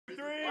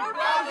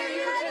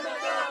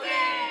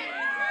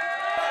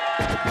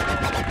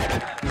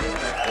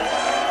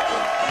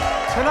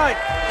Tonight,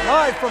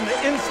 live from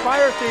the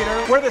Inspire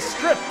Theater, where the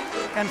Strip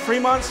and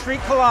Fremont Street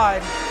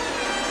collide.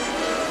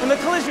 In the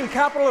collision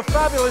capital of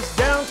fabulous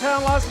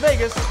downtown Las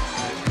Vegas,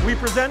 we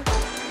present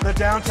the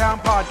Downtown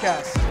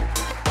Podcast.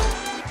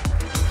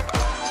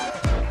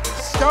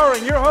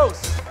 Starring your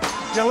hosts,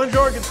 Dylan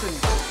Jorgensen,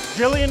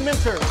 Jillian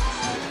Minter,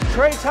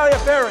 Trey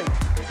Taliaferri,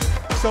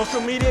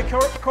 social media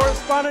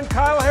correspondent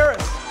Kyle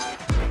Harris,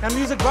 and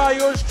music by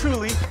yours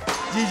truly,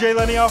 DJ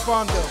Lenny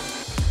Alfonso.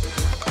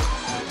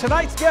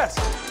 Tonight's guests,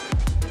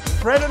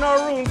 Fred and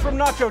Arun from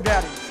Natcho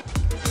Daddies,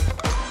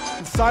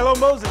 and Silo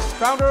Moses,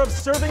 founder of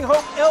Serving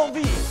Hope LV.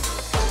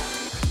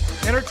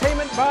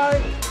 Entertainment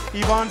by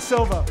Yvonne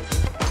Silva.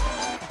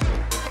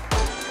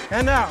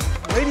 And now,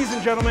 ladies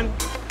and gentlemen,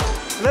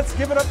 let's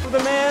give it up for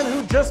the man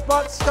who just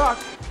bought stock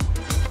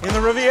in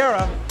the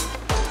Riviera,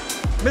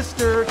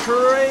 Mr.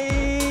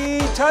 Trey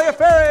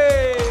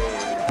Taliaferri.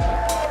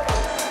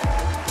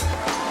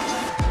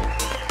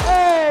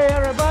 Hey,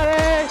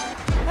 everybody!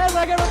 How's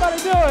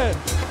everybody doing?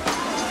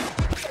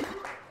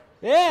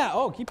 Yeah.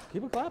 Oh, keep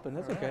it clapping.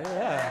 That's okay.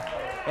 Yeah.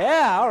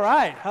 Yeah. All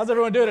right. How's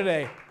everyone doing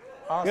today?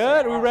 Awesome.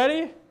 Good. Are we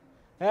ready?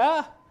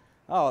 Yeah.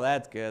 Oh,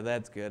 that's good.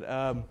 That's good.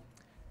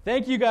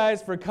 Thank you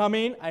guys for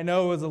coming. I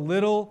know it was a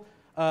little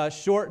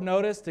short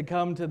notice to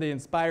come to the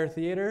Inspire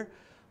Theater,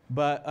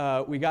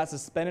 but we got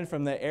suspended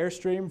from the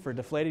Airstream for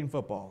deflating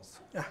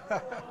footballs.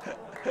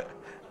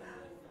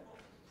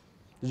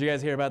 Did you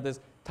guys hear about this?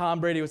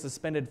 Tom Brady was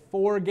suspended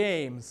 4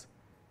 games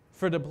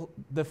for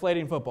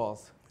deflating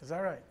footballs. Is that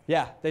right?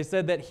 Yeah, they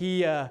said that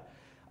he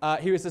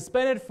was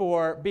suspended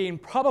for being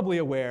probably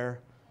aware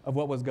of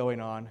what was going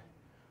on,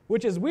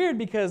 which is weird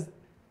because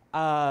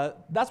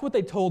that's what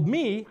they told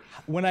me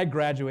when I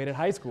graduated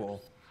high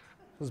school.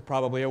 I was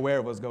probably aware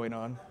of what was going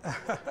on.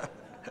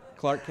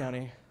 Clark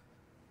County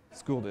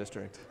School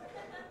District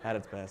at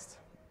its best.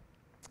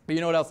 But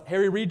you know what else?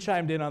 Harry Reid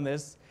chimed in on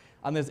this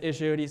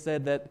issue, and he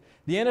said that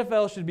the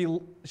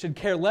NFL should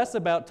care less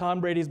about Tom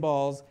Brady's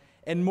balls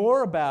and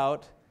more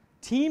about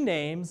team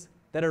names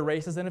that are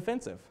racist and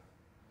offensive.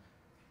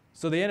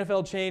 So the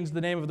NFL changed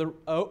the name of the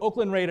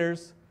Oakland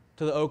Raiders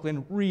to the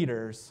Oakland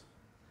Readers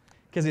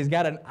because he's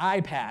got an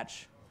eye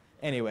patch.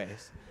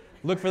 Anyways,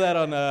 look for that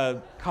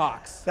on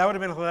Cox. That would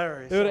have been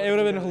hilarious. It would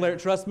have been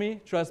hilarious. Trust me,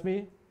 it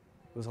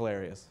was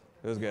hilarious.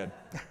 It was good.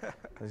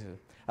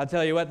 I'll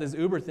tell you what, this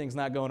Uber thing's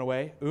not going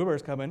away.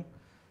 Uber's coming.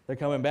 They're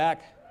coming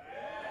back.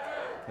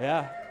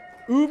 Yeah.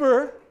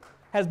 Uber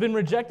has been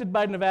rejected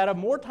by Nevada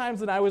more times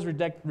than I was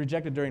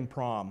rejected during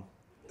prom.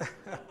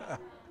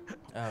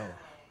 Oh.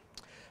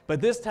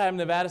 But this time,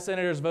 Nevada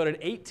senators voted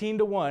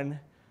 18-1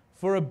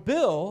 for a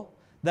bill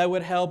that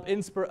would help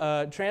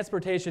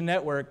transportation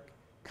network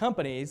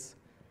companies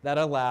that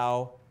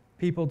allow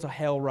people to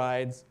hail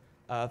rides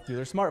through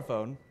their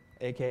smartphone,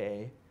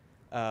 aka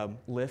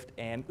Lyft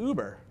and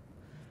Uber.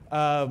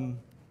 I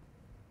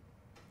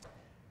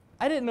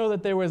didn't know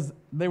that there was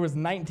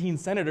 19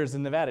 senators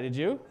in Nevada. Did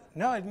you?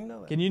 No, I didn't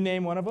know that. Can you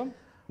name one of them?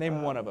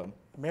 Name one of them.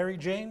 Mary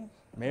Jane?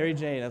 Mary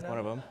Jane, that's one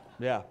of them.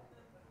 Yeah,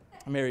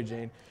 Mary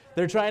Jane.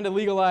 They're trying to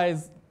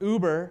legalize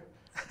Uber,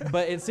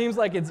 but it seems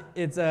like it's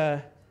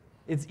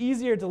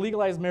easier to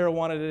legalize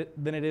marijuana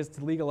than it is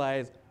to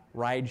legalize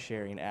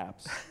ride-sharing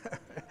apps,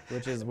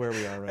 which is where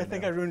we are right now. I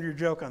think I ruined your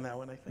joke on that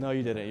one. I think. No,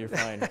 you didn't. You're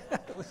fine.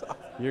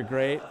 You're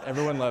great.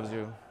 Everyone loves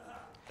you.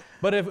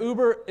 But if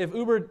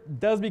Uber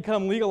does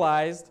become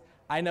legalized,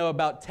 I know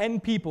about 10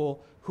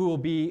 people who will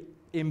be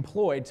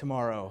employed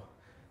tomorrow.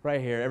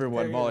 Right here,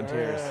 everyone,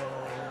 volunteers.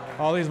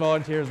 All these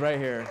volunteers right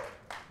here.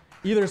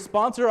 Either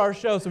sponsor our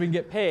show so we can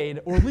get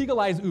paid or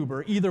legalize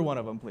Uber, either one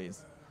of them,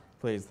 please.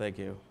 Please, thank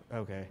you.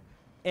 Okay.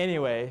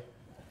 Anyway,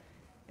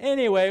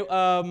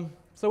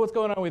 so what's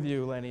going on with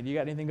you, Lenny? Do you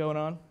got anything going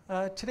on?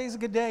 Today's a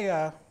good day.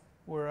 I'm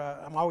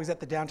always at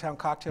the downtown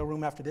cocktail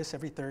room after this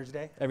every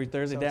Thursday. Every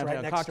Thursday, So downtown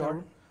right next cocktail door.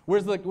 room?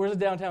 Where's the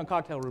downtown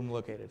cocktail room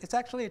located? It's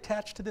actually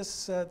attached to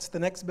this. It's the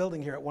next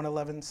building here at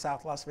 111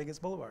 South Las Vegas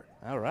Boulevard.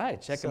 All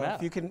right, check them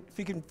out. If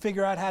you can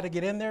figure out how to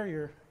get in there,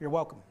 you're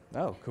welcome.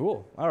 Oh,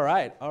 cool. All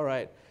right.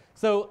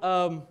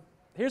 So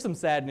here's some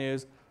sad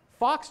news.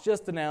 Fox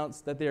just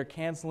announced that they are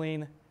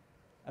canceling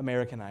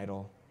American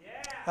Idol.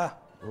 Yeah.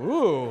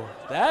 Ooh,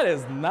 that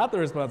is not the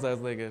response I was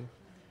thinking.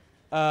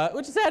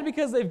 Which is sad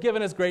because they've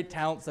given us great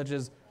talent such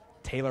as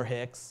Taylor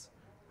Hicks,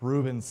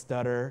 Ruben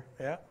Studdard,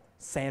 Yeah.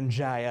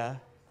 Sanjaya,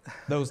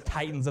 those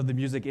titans of the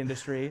music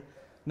industry.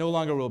 No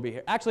longer will be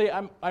here. Actually,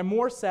 I'm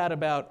more sad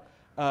about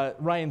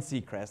Ryan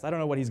Seacrest. I don't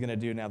know what he's going to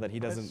do now that he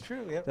doesn't That's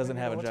true. Yep. doesn't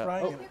have a What's job.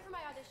 Ryan? I'm here for my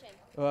audition.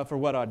 For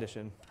what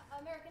audition?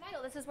 American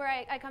Idol. This is where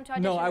I come to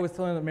audition. No, I was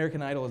telling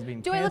American Idol is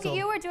being Do canceled. I look at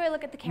you or do I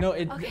look at the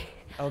camera? No,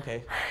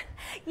 okay.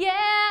 Yeah,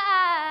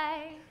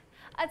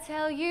 I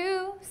tell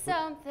you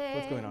something.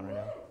 What's going on right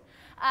now?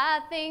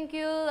 I think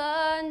you'll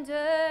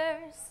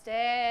understand.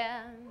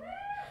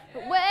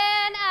 But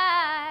when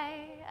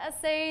I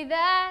say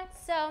that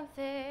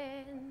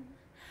something,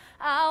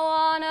 I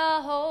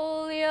wanna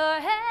hold your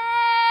hand.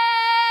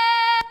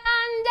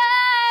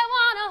 I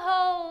wanna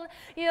hold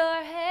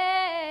your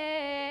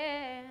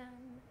hand.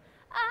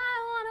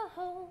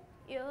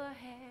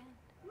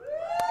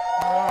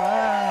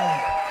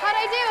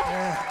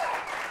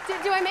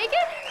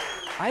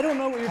 I don't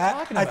know what you're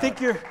talking about. I think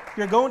you're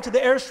going to the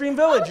Airstream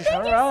Village. Oh,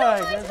 thank you All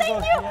right. so much. Let's Thank go.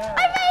 you. Yeah.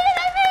 I made it.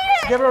 I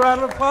made it. Give her a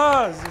round of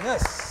applause.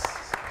 Yes.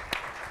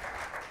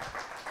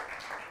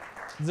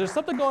 Is there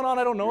something going on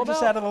I don't know We're about?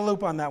 just out of the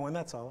loop on that one.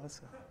 That's all.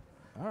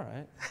 All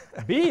right.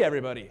 B,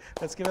 everybody.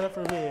 Let's give it up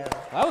for me.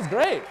 That was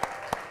great.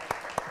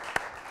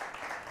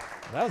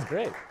 That was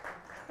great.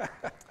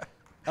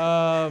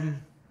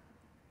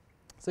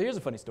 So here's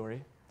a funny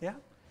story. Yeah.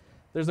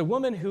 There's a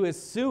woman who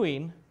is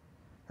suing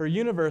her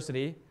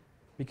university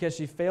because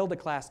she failed a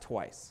class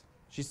twice.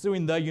 She's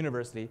suing the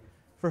university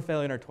for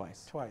failing her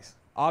twice. Twice.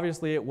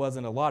 Obviously, it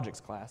wasn't a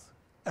logics class.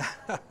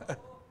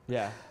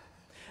 Yeah.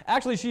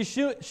 Actually,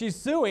 she's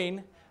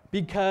suing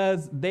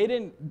because they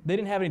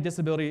didn't have any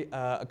disability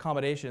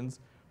accommodations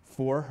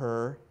for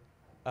her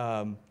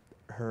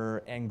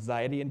her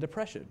anxiety and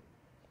depression,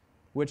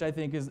 which I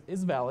think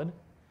is valid.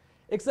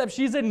 Except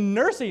she's in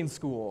nursing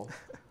school.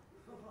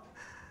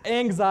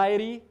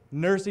 Anxiety,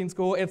 nursing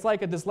school. It's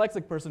like a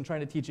dyslexic person trying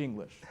to teach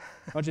English.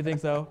 Don't you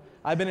think so?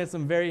 I've been in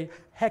some very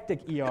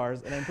hectic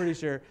ERs, and I'm pretty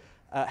sure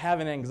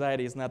having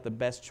anxiety is not the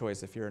best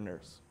choice if you're a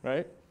nurse,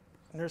 right?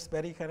 Nurse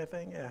Betty kind of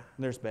thing, yeah.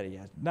 Nurse Betty,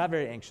 yeah. Not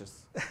very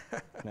anxious.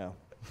 No.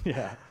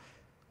 Yeah.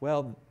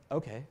 Well,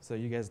 okay. So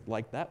you guys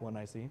like that one,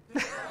 I see.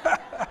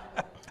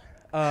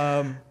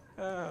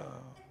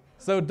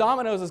 So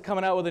Domino's is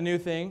coming out with a new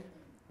thing.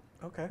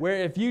 Okay.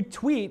 Where if you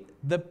tweet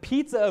the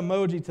pizza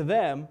emoji to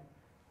them,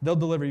 they'll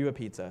deliver you a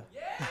pizza.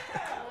 Yeah!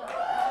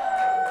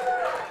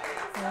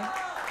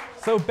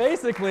 So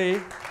basically,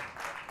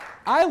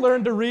 I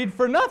learned to read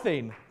for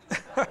nothing.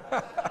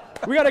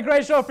 We got a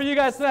great show for you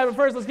guys tonight, but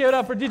first let's give it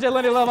up for DJ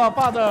Lenny Love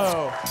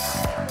Alfonso.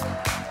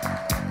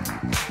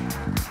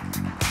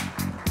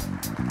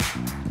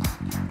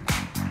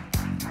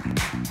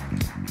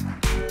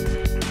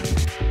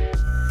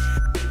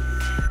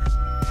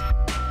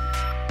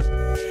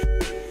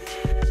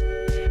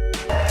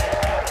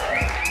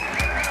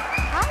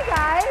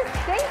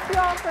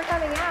 For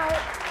coming out.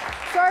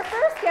 So our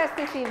first guest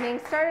this evening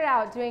started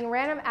out doing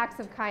random acts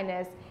of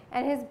kindness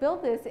and has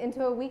built this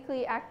into a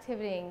weekly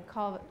activity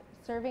called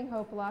Serving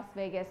Hope Las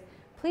Vegas.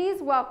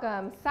 Please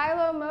welcome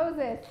Silo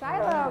Moses.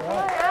 Silo, come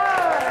on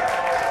out.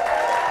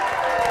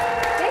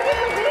 Thank you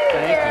for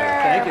being here.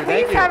 Thank you.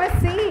 Please have a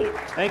seat.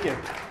 Thank you.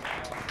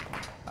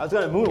 I was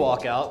going to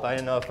moonwalk out, but I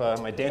didn't know if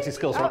my dancing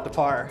skills were up to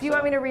par. Do you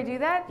want me to redo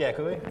that? Yeah,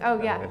 could we?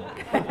 Oh, yeah.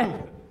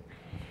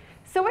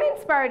 So what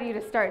inspired you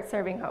to start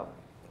Serving Hope?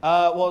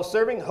 Well,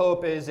 Serving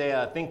Hope is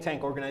a think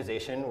tank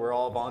organization. We're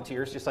all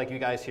volunteers, just like you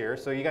guys here.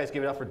 So you guys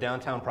give it up for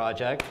Downtown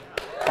Project.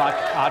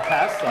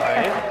 Podcast,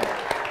 sorry.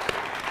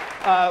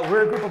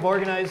 We're a group of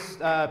organized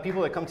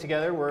people that come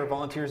together. We're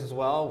volunteers as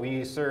well.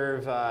 We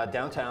serve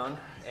downtown,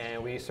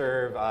 and we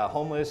serve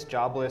homeless,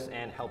 jobless,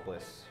 and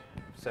helpless.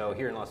 So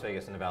here in Las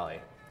Vegas in the Valley.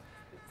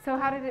 So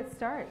how did it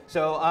start?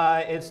 So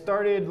it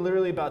started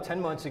literally about 10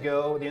 months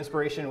ago. The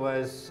inspiration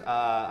was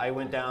I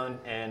went down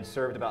and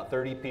served about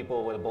 30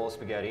 people with a bowl of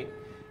spaghetti.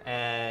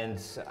 And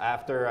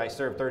after I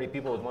served 30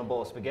 people with one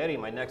bowl of spaghetti,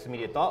 my next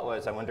immediate thought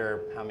was, I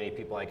wonder how many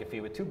people I could feed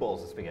with 2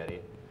 bowls of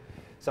spaghetti.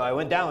 So I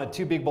went down with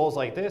 2 big bowls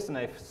like this, and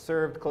I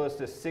served close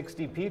to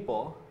 60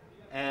 people.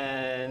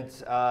 And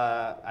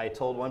I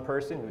told one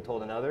person, who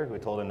told another, who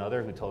told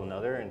another, who told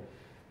another. And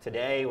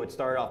today, what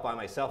started off by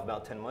myself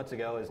about 10 months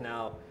ago is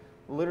now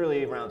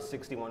literally around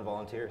 61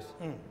 volunteers.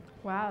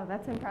 Wow,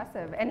 that's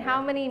impressive. And how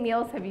many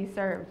meals have you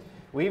served?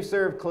 We've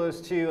served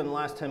close to, in the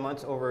last 10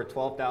 months, over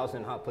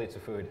 12,000 hot plates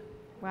of food.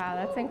 Wow,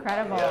 that's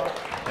incredible. Yeah.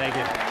 Thank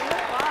you.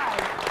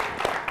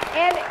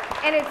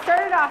 And it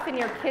started off in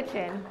your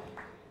kitchen.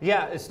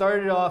 Yeah, it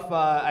started off,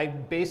 I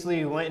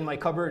basically went in my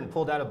cupboard and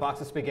pulled out a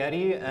box of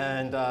spaghetti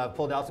and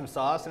pulled out some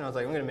sauce, and I was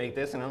like, I'm going to make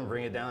this and I'm going to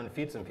bring it down and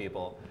feed some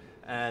people.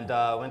 And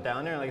went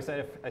down there, and like I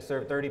said, I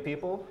served 30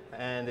 people,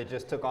 and it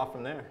just took off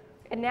from there.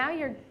 And now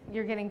you're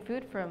getting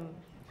food from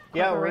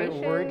Yeah,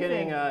 we're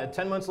getting,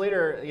 10 months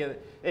later,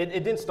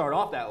 it didn't start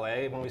off that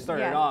way. When we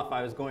started off,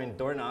 I was going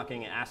door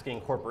knocking and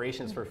asking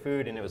corporations for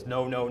food, and it was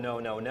no, no, no,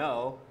 no,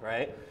 no,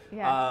 right?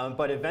 Yeah.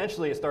 But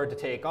eventually it started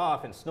to take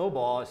off and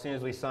snowball. As soon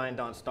as we signed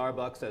on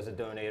Starbucks as a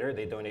donator,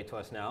 they donate to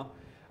us now.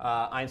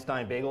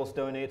 Einstein Bagels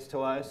donates to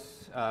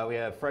us. We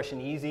have Fresh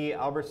and Easy,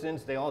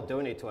 Albertsons, they all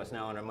donate to us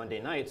now on our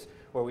Monday nights,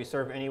 where we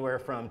serve anywhere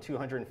from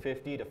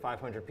 250 to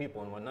 500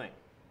 people in one night.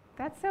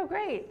 That's so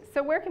great.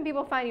 So where can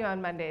people find you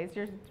on Mondays?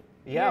 You're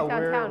Yeah,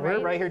 downtown, we're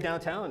right? right here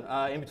downtown,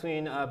 in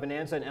between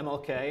Bonanza and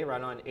MLK,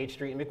 right on 8th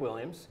Street in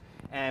McWilliams.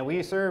 And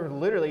we serve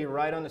literally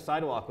right on the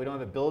sidewalk. We don't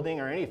have a building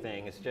or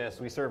anything. It's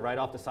just we serve right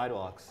off the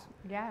sidewalks.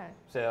 Yeah.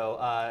 So,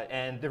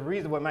 and the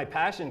reason why my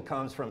passion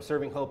comes from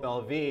Serving Hope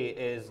LV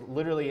is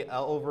literally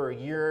over a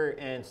year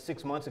and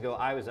 6 months ago,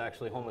 I was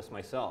actually homeless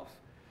myself,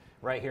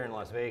 right here in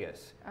Las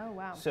Vegas. Oh,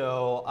 wow.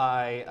 So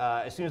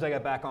as soon as I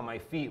got back on my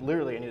feet,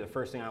 literally I knew the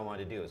first thing I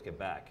wanted to do was get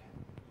back.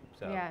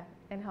 So. Yeah,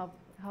 and help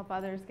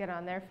others get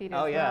on their feet as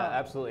well. Oh yeah,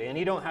 absolutely. And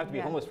you don't have to be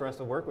homeless for us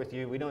to work with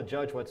you. We don't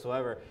judge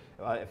whatsoever.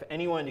 If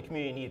anyone in the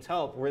community needs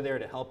help, we're there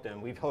to help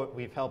them. We've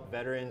helped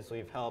veterans.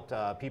 We've helped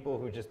people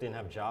who just didn't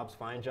have jobs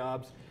find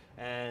jobs.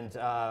 And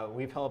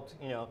we've helped,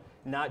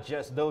 not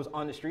just those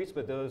on the streets,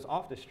 but those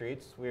off the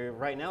streets. We're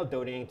right now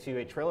donating to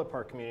a trailer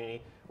park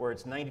community where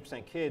it's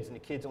 90% kids, and the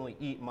kids only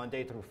eat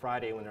Monday through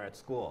Friday when they're at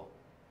school.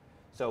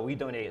 So we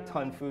donate a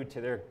ton of food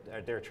to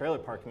their trailer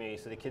park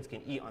community so the kids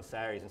can eat on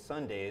Saturdays and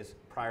Sundays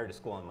prior to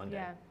school on Monday.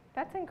 Yeah,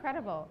 that's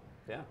incredible.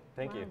 Yeah,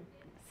 thank you.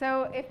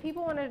 So if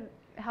people want to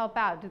help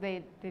out, do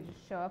they just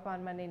show up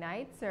on Monday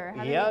nights, or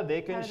how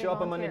they can show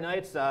up on Monday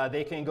nights.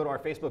 They can go to our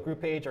Facebook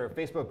group page. Our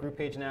Facebook group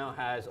page now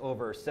has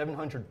over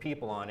 700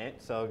 people on it,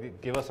 so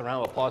give us a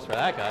round of applause for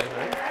that, guys.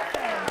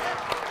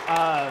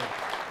 Right?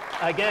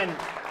 Again,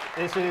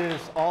 this is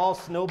all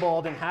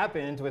snowballed and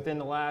happened within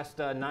the last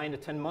 9 to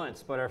 10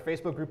 months, but our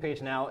Facebook group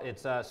page now,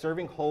 it's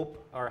Serving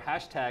Hope, or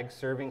hashtag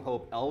Serving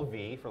Hope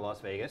LV for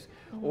Las Vegas,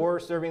 or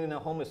Serving the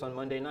Homeless on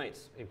Monday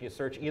nights. If you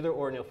search either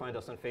or, you'll find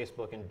us on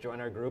Facebook and join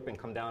our group and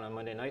come down on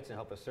Monday nights and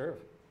help us serve.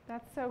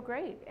 That's so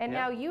great. And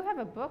now you have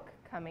a book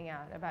coming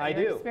out about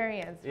your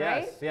experience,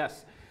 right?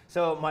 Yes.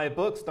 So my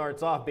book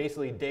starts off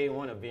basically day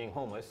one of being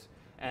homeless,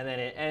 and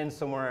then it ends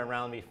somewhere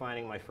around me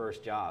finding my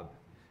first job.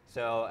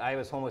 So I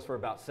was homeless for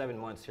about 7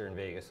 months here in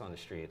Vegas on the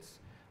streets.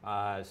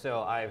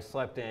 So I've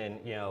slept in,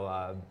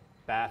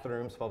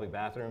 bathrooms, public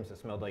bathrooms that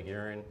smelled like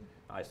urine.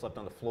 I slept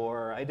on the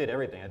floor. I did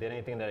everything. I did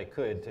anything that I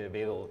could to be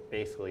able to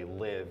basically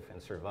live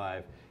and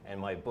survive. And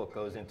my book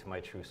goes into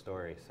my true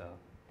story. So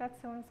that's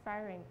so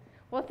inspiring.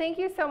 Well, thank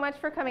you so much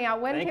for coming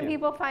out. When can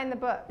people find the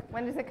book?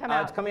 When does it come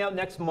out? It's coming out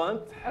next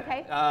month.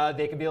 Okay.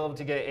 They can be able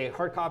to get a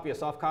hard copy, a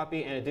soft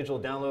copy, and a digital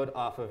download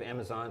off of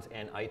Amazon's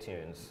and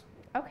iTunes.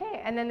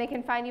 Okay, and then they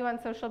can find you on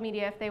social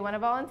media if they want to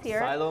volunteer.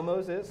 Silo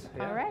Moses.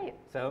 Yeah. All right.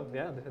 So,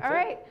 that's it. All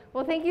right.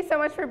 Well, thank you so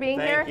much for being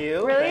here. Thank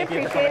you. Really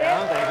appreciate it.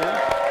 Thank you.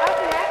 Up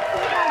next,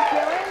 we have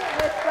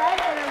Dylan with Fred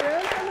and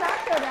Arun from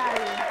Natcho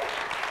Daddy.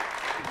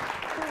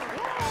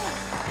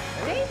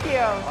 Thank you.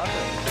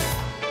 Awesome.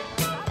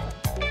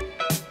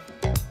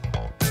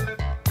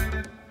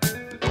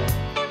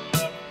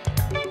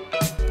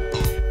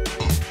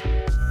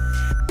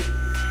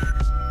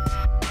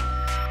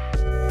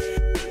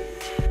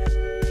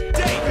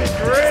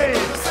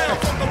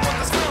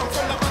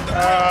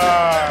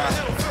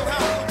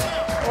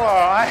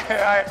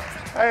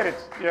 I had it,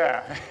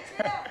 yeah.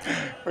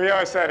 We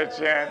almost had a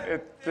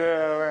chant.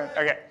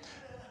 Okay.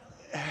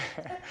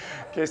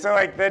 Okay, so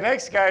like the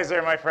next guys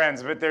are my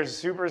friends, but they're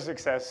super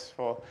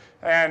successful.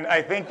 And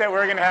I think that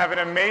we're gonna have an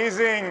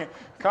amazing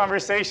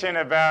conversation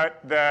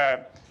about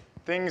the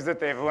things that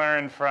they've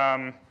learned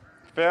from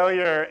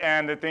failure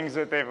and the things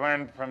that they've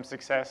learned from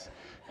success.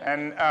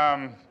 And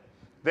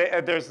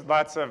there's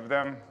lots of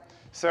them.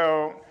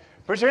 So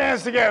put your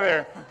hands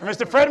together for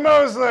Mr. Fred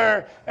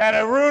Mossler and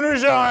Arun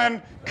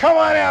Rajon. Come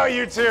on out,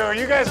 you two.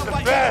 You guys are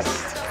the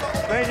best.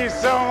 Thank you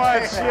so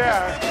much.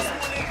 Yeah.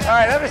 All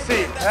right, have a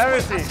seat. Have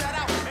a seat.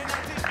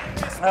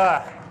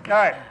 All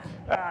right.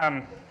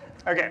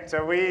 Okay,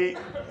 so we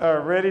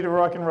are ready to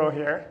rock and roll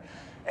here.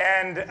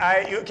 And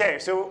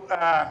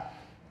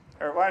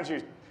or why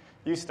don't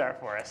you start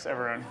for us,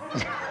 everyone?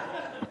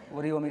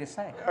 What do you want me to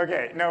say?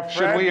 Okay, no, Fred.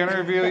 Should we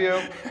interview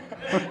you?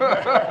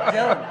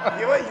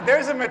 Dylan.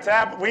 There's a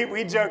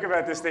we joke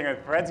about this thing.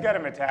 Fred's got a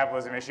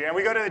metabolism issue, and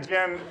we go to the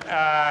gym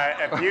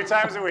a few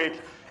times a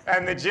week,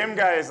 and the gym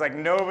guy is like,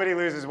 nobody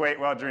loses weight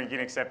while drinking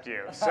except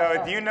you.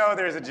 So you know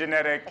there's a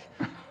genetic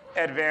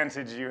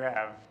advantage you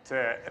have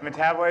to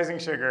metabolizing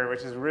sugar,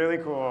 which is really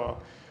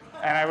cool,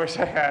 and I wish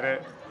I had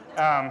it.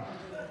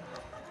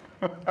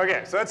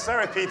 Okay, so let's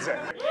start with pizza.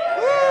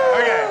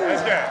 Okay,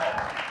 that's good.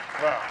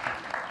 Well,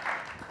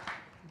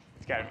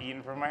 it's got him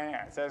eating from my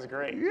hands. That's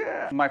great.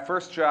 Yeah. My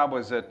first job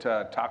was at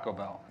Taco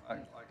Bell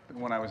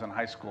when I was in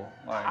high school.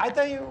 I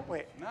thought you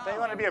wanted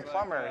to be a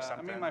plumber or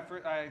something. I mean,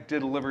 I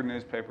delivered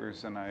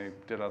newspapers and I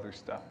did other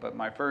stuff, but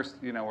my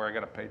first, where I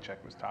got a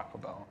paycheck was Taco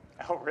Bell.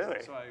 Oh, really?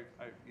 So I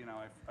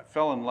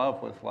fell in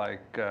love with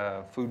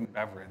food and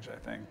beverage, I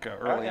think,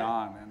 early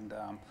on, and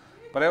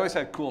but I always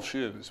had cool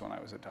shoes when I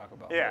was at Taco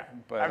Bell. Yeah,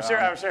 but, I'm sure,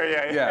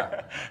 yeah.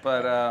 Yeah,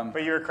 but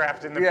but you were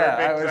crafting the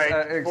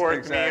perfect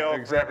fourth meal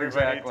for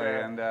everybody. Exactly,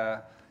 and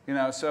it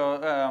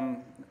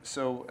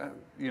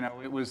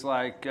was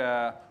like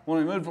when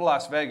we moved to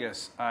Las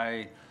Vegas,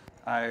 I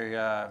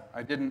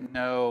didn't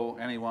know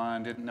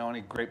anyone, didn't know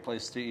any great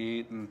place to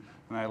eat, and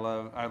I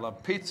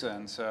love pizza,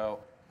 and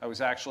so I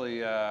was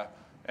actually I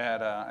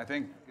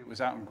think it was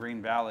out in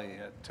Green Valley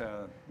at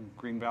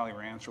Green Valley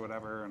Ranch or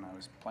whatever, and I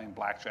was playing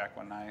blackjack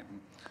one night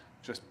and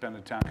just been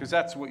to town because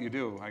that's what you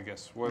do, I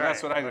guess. Well, right.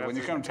 That's what I did when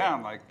you come to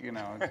town, you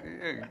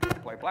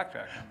play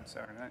blackjack on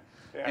Saturday night.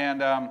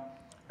 Yeah.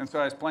 And so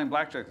I was playing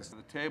blackjack. So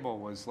the table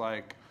was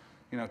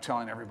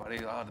telling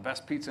everybody, oh, the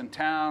best pizza in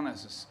town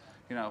is this,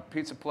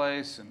 pizza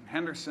place in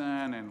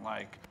Henderson, and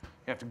you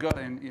have to go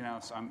and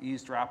so I'm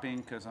eavesdropping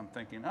because I'm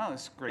thinking, oh,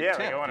 this is a great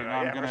tip.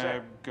 I'm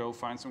gonna go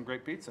find some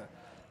great pizza.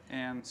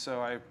 And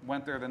so I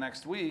went there the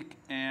next week,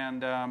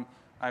 and I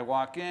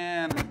walk in,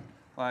 and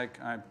I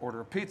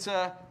order a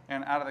pizza,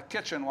 and out of the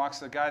kitchen walks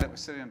the guy that was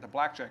sitting at the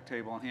blackjack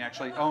table, and he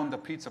actually owned the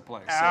pizza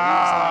place. So he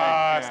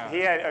was So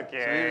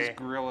he was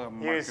guerrilla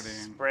marketing. He was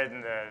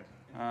spreading the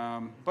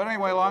But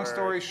anyway, long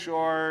story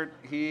short,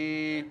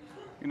 he,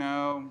 you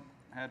know,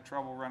 had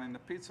trouble running the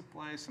pizza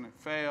place and it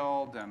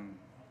failed, and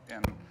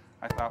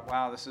I thought,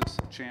 wow, this is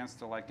a chance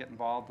to like get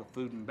involved with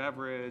food and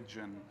beverage,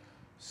 and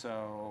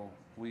so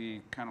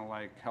we kind of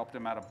like helped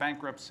him out of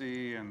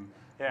bankruptcy and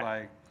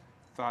like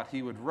thought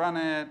he would run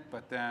it,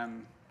 but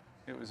then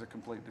it was a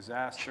complete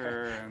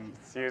disaster, and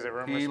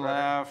he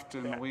left,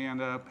 and we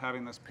ended up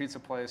having this pizza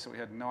place that we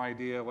had no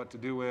idea what to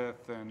do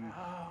with,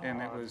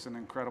 and it was an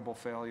incredible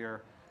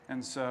failure.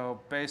 And so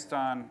based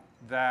on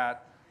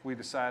that, we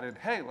decided,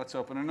 hey, let's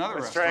open another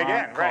restaurant. Let's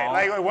try again,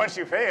 right? Like once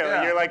you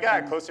fail, you're like,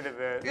 closer to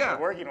the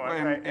working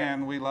one, right?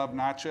 And we love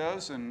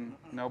nachos, and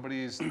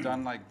nobody's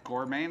done like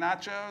gourmet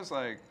nachos,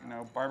 like, you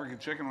know, barbecue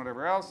chicken,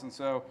 whatever else. And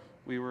so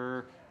we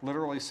were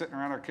literally sitting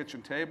around our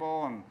kitchen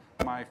table, and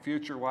my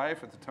future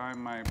wife at the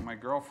time, my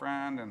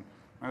girlfriend, and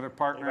my other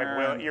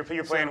partner. You're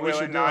playing Will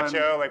and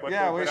Nacho, like what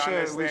we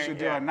should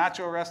do a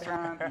nacho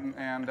restaurant,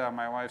 and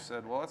my wife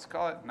said, well, let's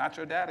call it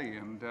Nacho Daddy,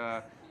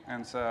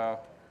 and so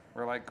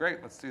we're like,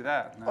 great, let's do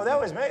that. Oh, that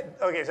was Megan.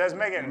 Okay, so that's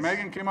Megan.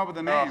 Megan came up with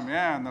the name,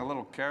 and the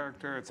little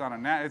character. It's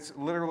on it's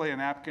literally a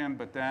napkin,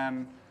 but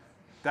then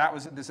that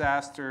was a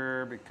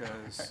disaster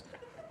because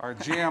our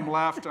GM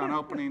left on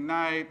opening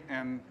night,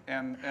 and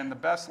the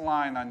best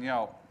line on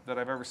Yelp that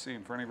I've ever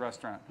seen for any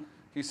restaurant.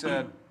 He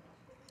said,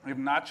 if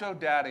Nacho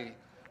Daddy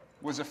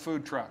was a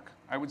food truck,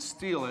 I would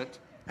steal it,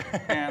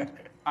 and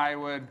I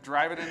would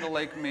drive it into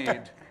Lake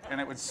Mead, and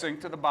it would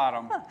sink to the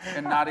bottom,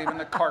 and not even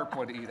the carp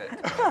would eat it.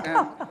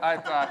 And I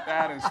thought,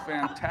 that is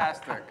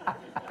fantastic.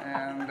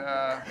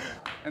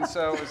 And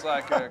so it was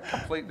like a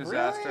complete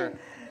disaster. Really?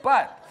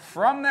 But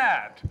from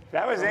that,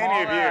 was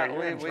Andy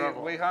of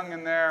you. We hung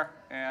in there,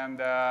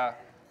 and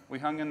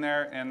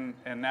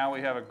and now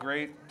we have a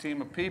great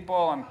team of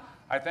people. And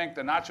I think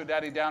the Nacho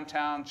Daddy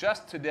downtown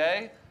just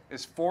today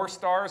is 4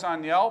 stars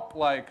on Yelp.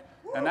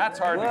 And that's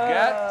hard to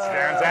get.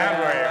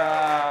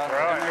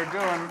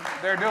 And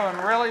they're doing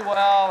really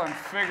well and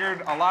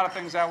figured a lot of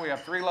things out. We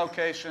have 3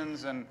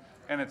 locations, and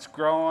it's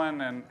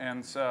growing,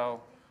 and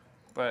so,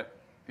 but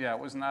yeah, it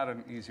was not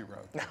an easy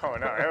road. No,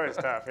 it was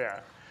tough. Yeah,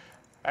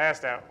 I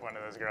asked out one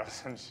of those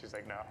girls, and she's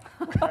like, no.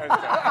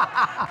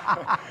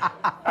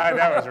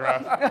 That was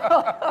rough.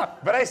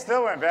 But I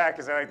still went back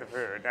because I like the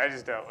food. I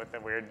just dealt with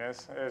the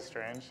weirdness. It was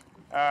strange.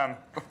 All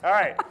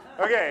right.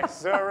 Okay.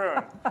 So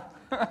Arun.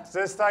 So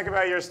let's talk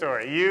about your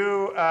story.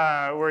 You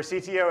were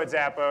CTO at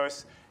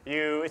Zappos.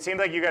 It seemed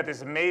like you got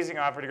this amazing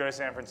offer to go to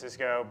San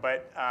Francisco,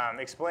 but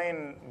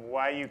explain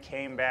why you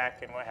came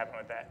back and what happened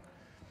with that.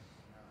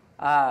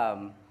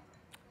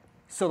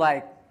 So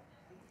like,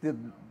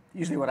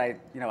 usually what I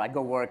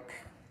go work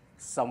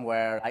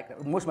somewhere.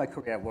 Most of my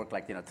career I worked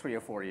like 3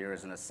 or 4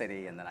 years in a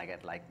city, and then I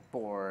get like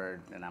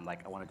bored, and I'm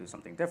like, I want to do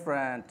something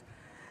different.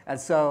 And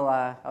so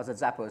I was at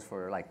Zappos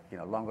for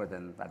longer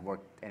than I'd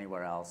worked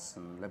anywhere else,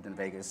 and lived in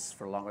Vegas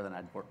for longer than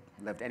I'd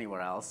lived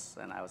anywhere else.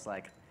 And I was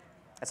like,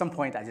 at some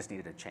point, I just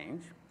needed a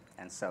change.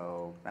 And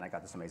so then I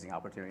got this amazing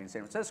opportunity in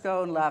San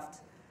Francisco and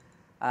left.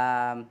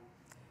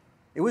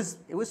 It was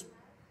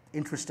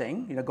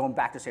interesting, going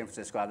back to San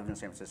Francisco. I lived in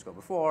San Francisco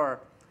before.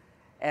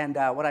 And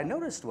what I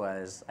noticed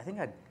was, I think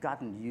I'd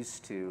gotten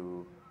used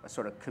to a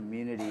sort of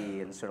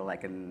community and sort of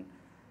like an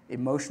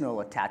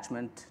emotional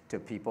attachment to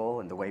people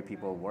and the way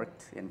people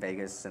worked in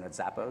Vegas and at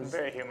Zappos.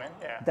 Very human,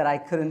 yeah. That I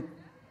couldn't,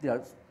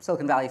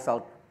 Silicon Valley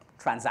felt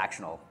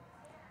transactional.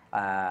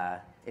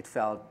 It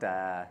felt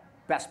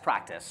best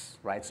practice,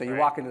 right? So you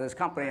walk into this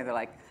company and they're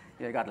like,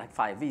 you got like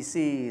 5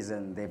 VCs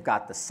and they've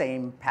got the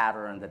same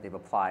pattern that they've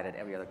applied at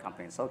every other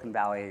company in Silicon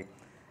Valley.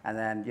 And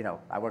then,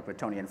 I worked with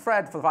Tony and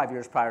Fred for 5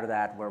 years prior to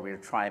that, where we were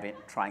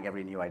trying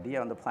every new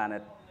idea on the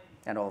planet.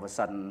 And all of a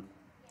sudden,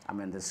 I'm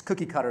in this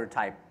cookie cutter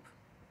type,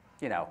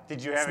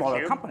 Did you have smaller a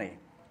cube? company.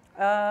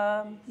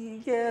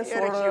 Yeah,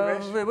 sort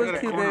of. It was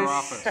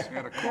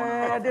cube-ish.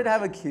 Yeah, I did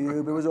have a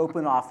cube. It was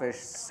open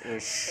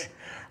office-ish.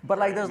 But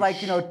there's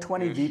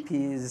 20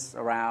 VPs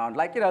around.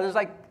 There's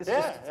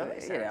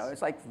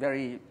it's like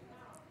very,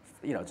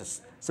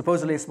 just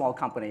supposedly a small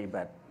company,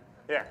 but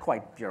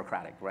quite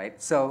bureaucratic,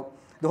 right? So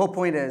the whole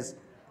point is,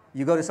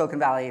 you go to Silicon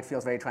Valley, it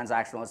feels very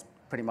transactional. It's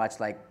pretty much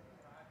like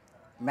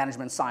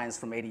management science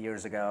from 80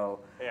 years ago.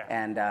 Yeah.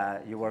 And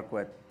you work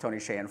with Tony,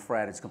 Shay, and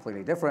Fred, it's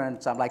completely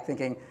different. So I'm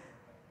thinking,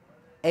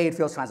 A, it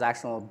feels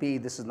transactional. B,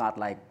 this is not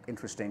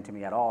interesting to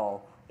me at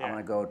all. Yeah. I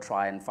want to go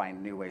try and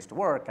find new ways to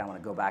work. I want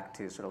to go back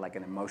to sort of like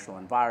an emotional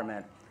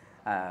environment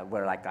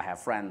where I have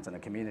friends and a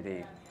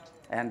community.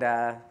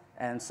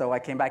 And so I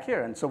came back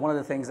here. And so one of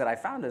the things that I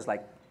found is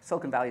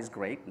Silicon Valley is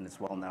great, and it's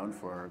well known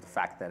for the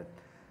fact that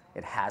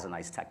it has a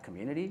nice tech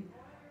community.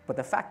 But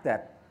the fact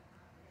that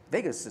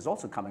Vegas is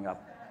also coming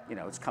up,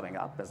 it's coming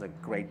up as a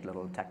great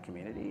little tech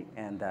community.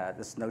 And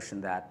this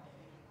notion that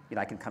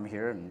I can come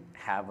here and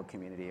have a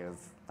community of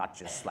not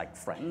just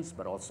friends,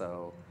 but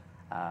also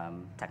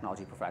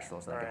technology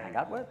professionals that I can hang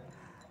out with.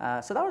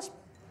 So that was,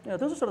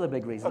 those are sort of the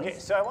big reasons. Okay,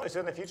 so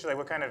in the future,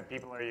 what kind of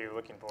people are you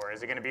looking for?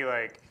 Is it going to be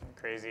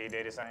crazy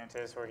data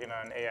scientists working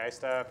on AI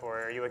stuff,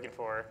 or are you looking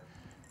for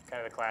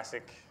kind of the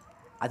classic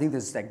I think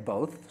there's like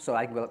both. So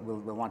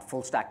we'll want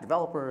full stack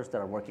developers that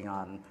are working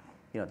on,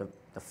 the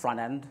front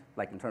end,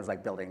 like in terms of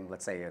like building,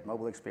 let's say, a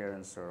mobile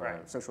experience or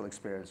a social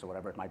experience or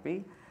whatever it might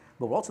be.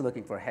 But we're also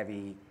looking for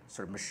heavy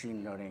sort of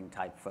machine learning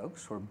type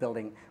folks who are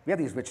building. We have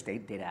these rich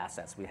data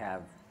assets. We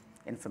have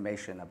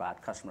information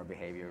about customer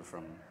behavior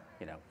from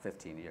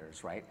 15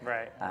 years, right?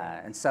 Right.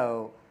 And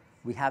so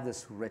we have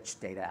this rich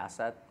data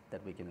asset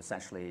that we can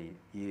essentially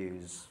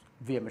use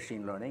via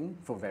machine learning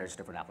for various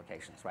different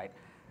applications, right?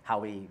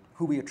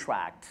 Who we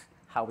attract,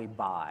 how we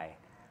buy,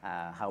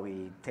 how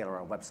we tailor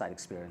our website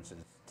experiences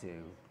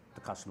to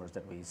the customers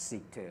that we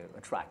seek to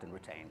attract and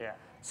retain. Yeah.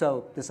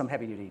 So there's some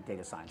heavy-duty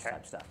data science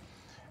type stuff.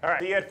 All right.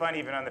 So you had fun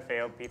even on the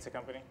failed pizza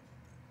company?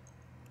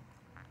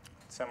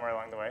 Somewhere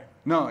along the way?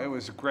 No, it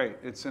was great.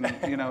 It's an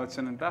it's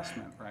an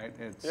investment, right?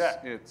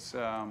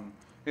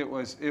 It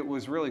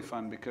was really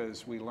fun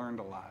because we learned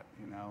a lot,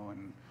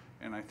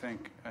 and I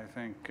think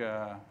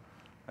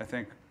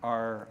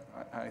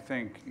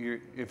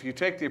if you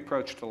take the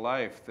approach to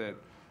life that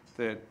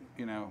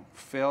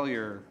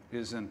failure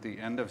isn't the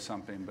end of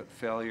something, but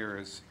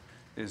failure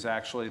is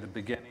actually the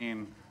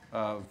beginning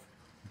of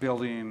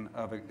building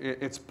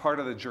it's part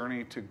of the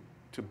journey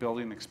to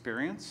building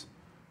experience,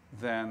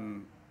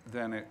 then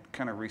it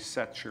kind of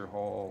resets your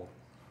whole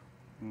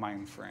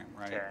mind frame,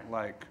 right? Sure.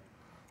 Like,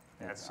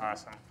 that's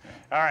awesome.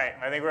 Yeah. All right,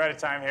 I think we're out of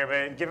time here,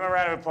 but give them a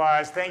round of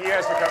applause. Thank you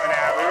guys for coming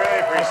out. We really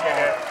appreciate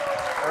it.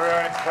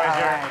 Everyone, it's a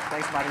pleasure. All right,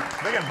 thanks, buddy.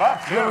 Looking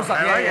buff, too.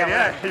 I like it,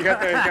 yeah. You got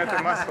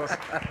the muscles.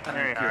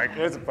 There you are.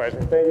 It's a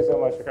pleasure. Thank you so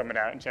much for coming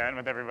out and chatting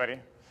with everybody.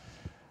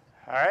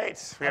 All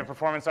right, we have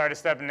performance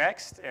artist up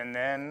next, and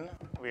then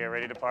we are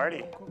ready to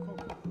party.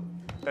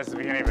 That's the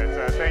beginning of it,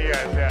 so thank you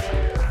guys. Yeah.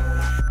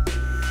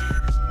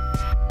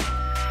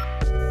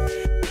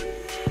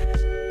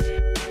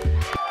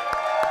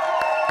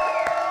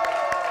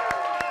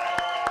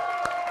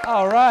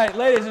 All right,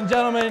 ladies and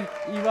gentlemen,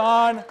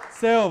 Yvonne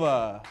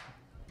Silva.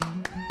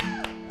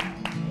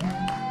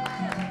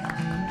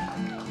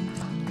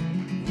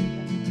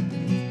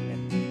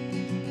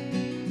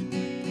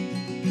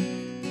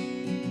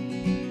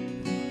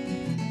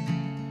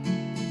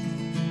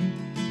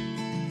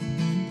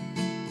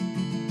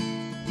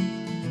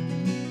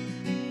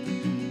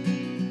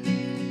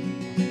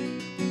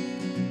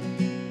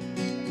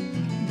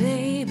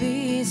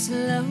 Baby,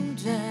 slow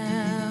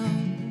down.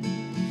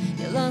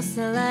 You lost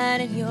the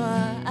light in your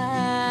eyes,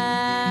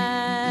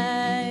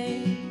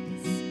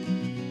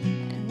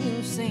 and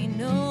you say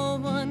no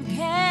one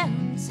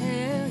can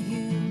tell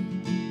you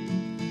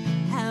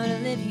how to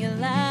live your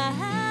life.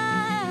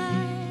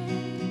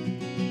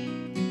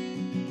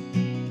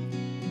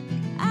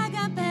 I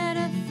got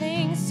better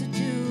things to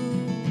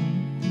do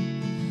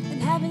than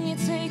having you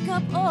take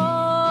up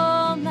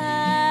all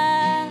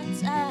my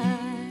time.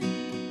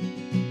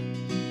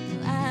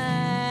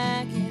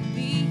 I can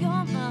be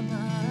your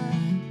mama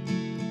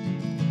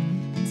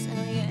and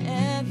tell you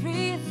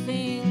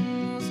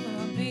everything's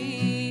gonna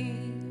be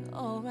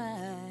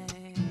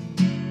alright.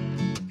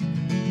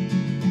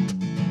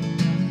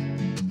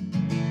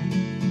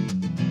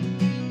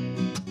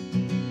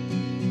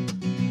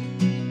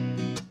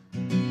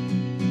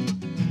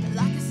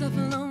 Lock yourself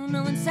alone,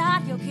 all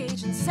inside your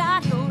cage,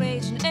 inside your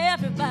rage, and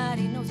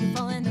everybody knows you're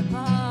falling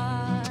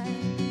apart.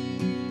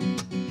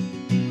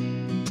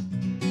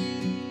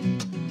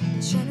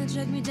 Trying to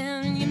drag me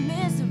down in your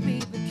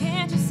misery, but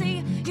can't you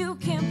see you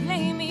can't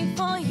blame me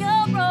for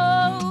your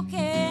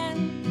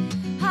broken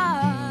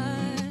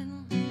heart?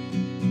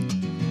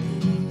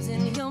 You're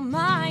losing your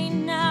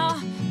mind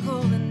now,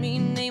 calling me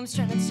names,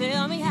 trying to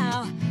tell me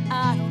how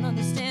I don't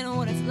understand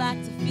what it's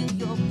like to feel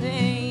your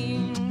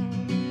pain.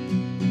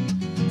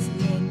 So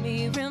let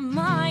me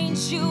remind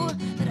you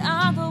that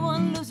I'm the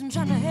one losing,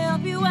 trying to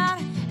help you out,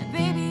 and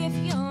baby,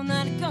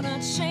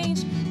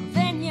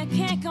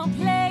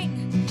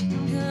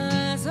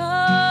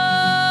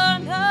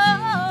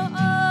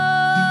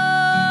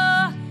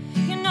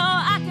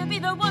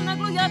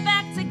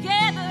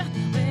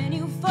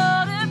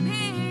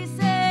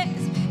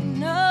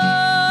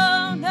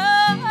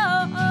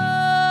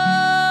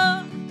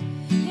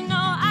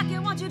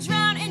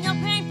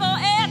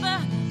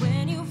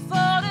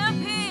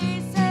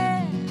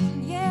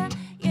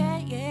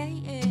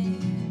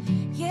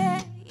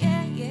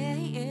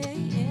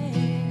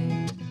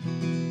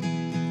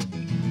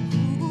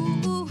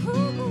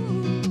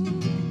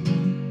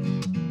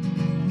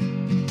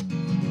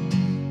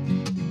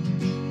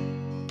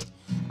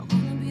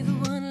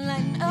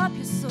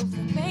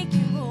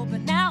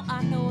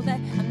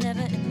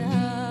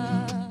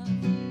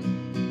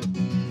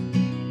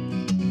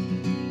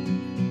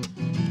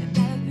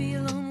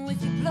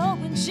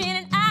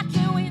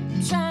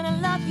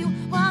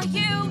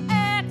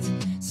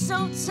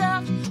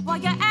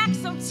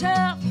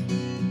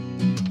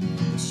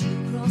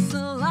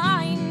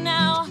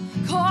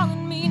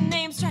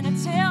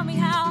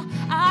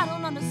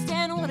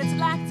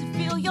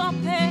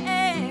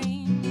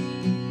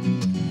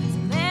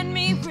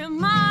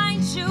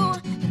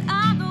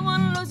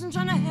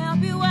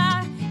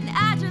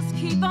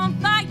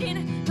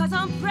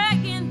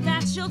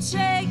 you'll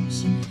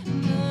change.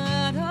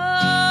 But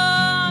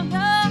oh,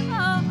 no,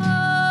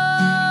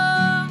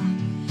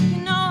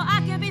 you know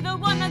I can be the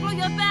one to glue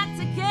you back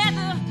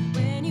together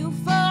when you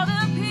fall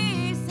to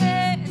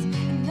pieces.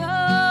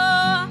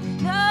 No,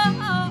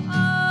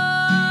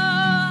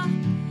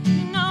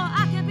 you know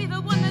I can be the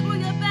one to glue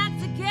you back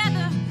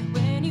together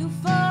when you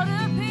fall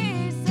to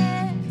pieces.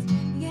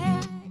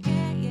 Yeah,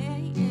 yeah, yeah,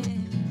 yeah.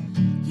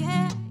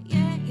 Yeah,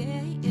 yeah,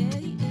 yeah, yeah,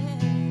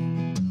 yeah.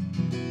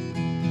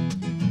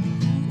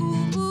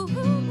 Ooh, ooh,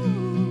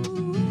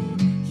 ooh.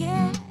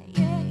 Yeah,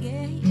 yeah,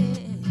 yeah, yeah.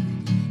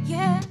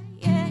 Yeah,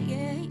 yeah,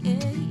 yeah,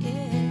 yeah,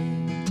 yeah.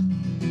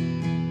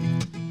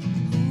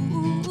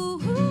 Ooh, ooh,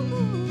 ooh.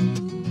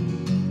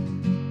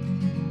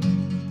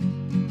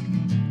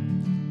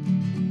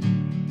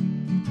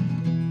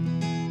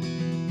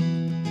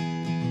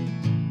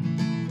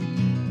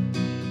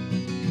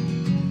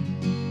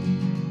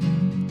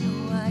 No,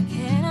 I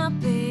cannot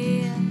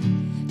be.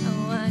 No,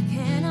 I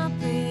cannot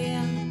be.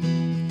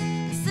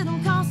 I said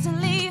I'm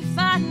constantly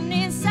fighting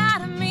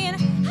inside of me, and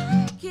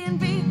I can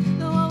be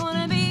the one I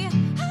wanna be.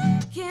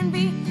 I can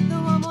be the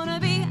one I wanna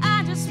be.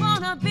 I just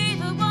wanna be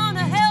the one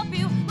to help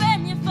you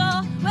when you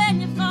fall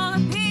to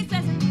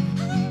pieces.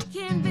 And I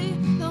can be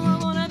the one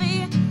I wanna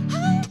be.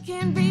 I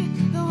can be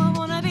the one I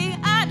wanna be.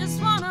 I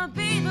just wanna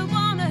be the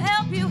one to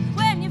help you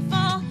when you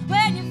fall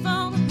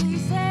to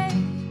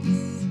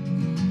pieces.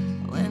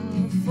 When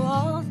you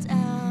fall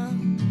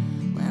down,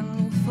 when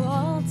you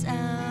fall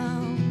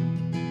down.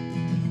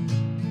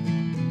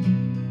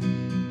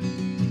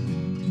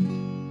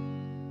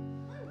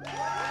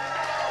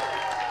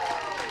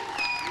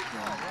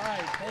 All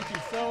right, thank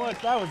you so much.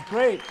 That was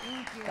great.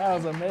 That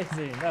was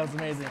amazing. That was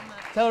amazing.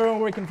 Tell everyone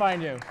where we can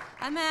find you.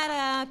 I'm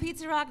at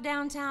Pizza Rock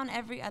downtown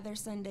every other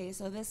Sunday.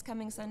 So this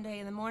coming Sunday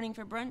in the morning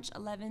for brunch,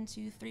 11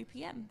 to 3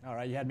 p.m. All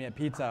right, you had me at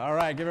pizza. All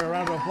right, give her a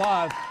round of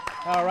applause.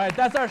 All right,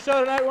 that's our show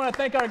tonight. We want to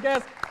thank our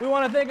guests. We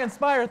want to thank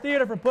Inspire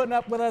Theater for putting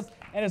up with us,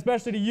 and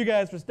especially to you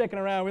guys for sticking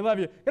around. We love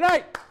you. Good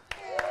night.